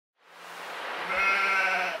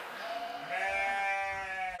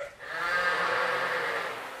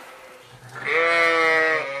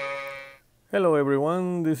Hello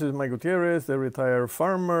everyone, this is Mike Gutierrez, the retired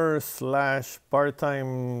farmer slash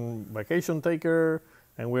part-time vacation taker,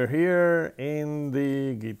 and we're here in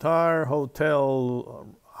the Guitar Hotel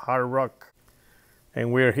Hard Rock.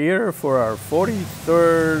 And we're here for our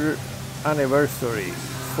 43rd anniversary,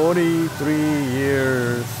 43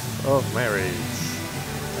 years of marriage.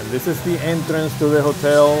 And this is the entrance to the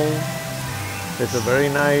hotel. It's a very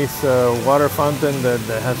nice water fountain that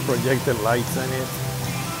has projected lights in it.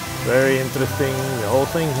 Very interesting. The whole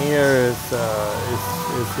thing here is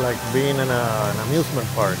like being in an amusement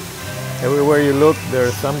park. Everywhere you look,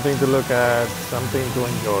 there's something to look at, something to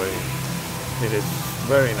enjoy. It is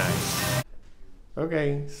very nice.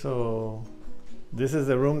 Okay, so this is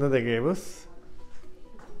the room that they gave us.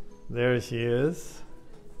 There she is.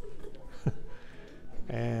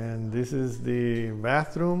 And this is the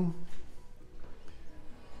bathroom.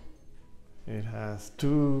 It has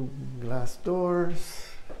 2 glass doors.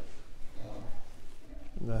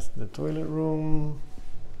 That's the toilet room.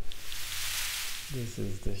 This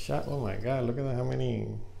is the shot. Oh my God, look at how many.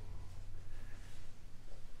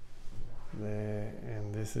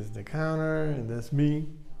 And this is the counter, and that's me.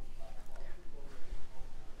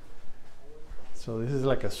 So this is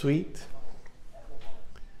like a suite.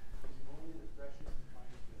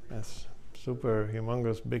 That's super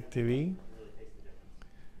humongous big TV.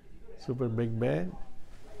 Super big bed.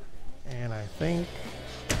 And I think,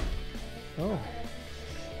 oh,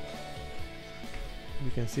 you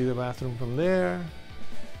can see the bathroom from there.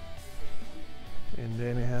 And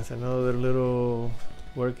then it has another little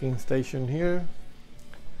working station here.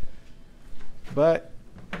 But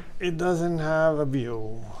it doesn't have a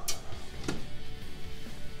view.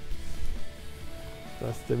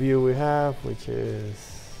 That's the view we have, which is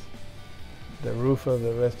the roof of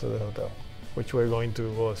the rest of the hotel, which we're going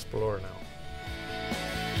to go explore now.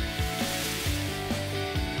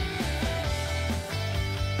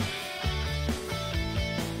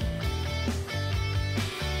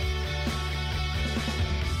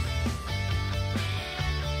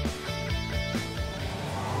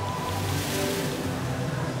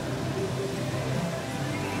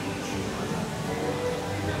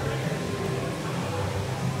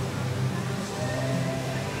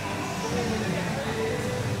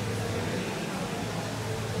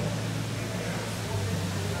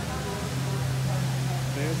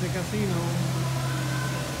 There's the casino.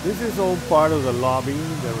 This is all part of the lobby,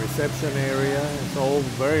 the reception area. It's all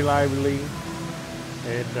very lively.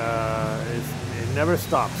 It never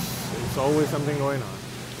stops. It's always something going on.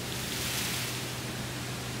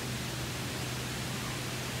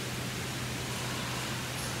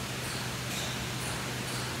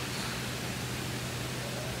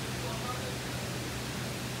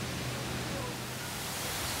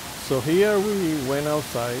 So here we went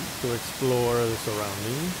outside to explore the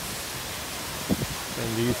surroundings,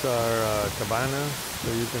 and these are cabanas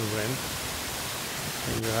that you can rent,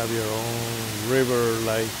 and you have your own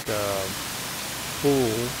river-like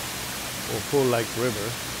pool, or pool-like river.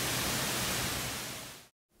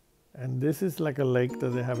 And this is like a lake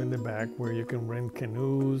that they have in the back where you can rent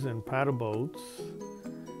canoes and paddle boats,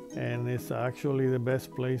 and it's actually the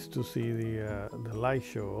best place to see the light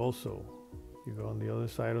show also. You go on the other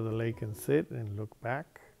side of the lake and sit and look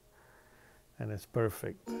back, and it's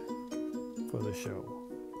perfect for the show.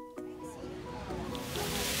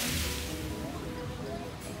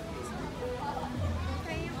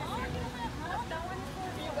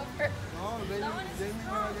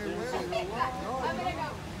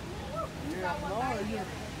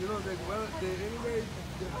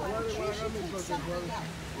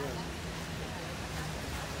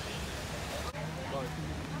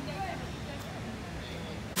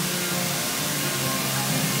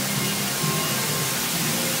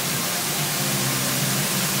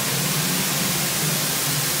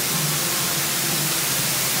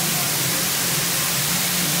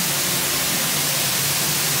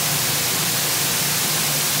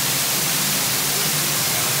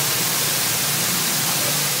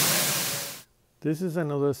 This is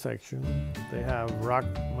another section. They have rock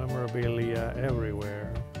memorabilia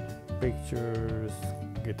everywhere. Pictures,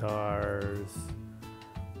 guitars,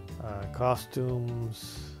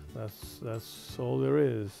 costumes. That's all there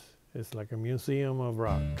is. It's like a museum of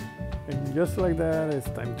rock. And just like that, it's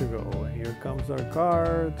time to go. And here comes our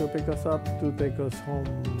car to pick us up, to take us home.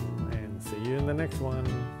 And see you in the next one.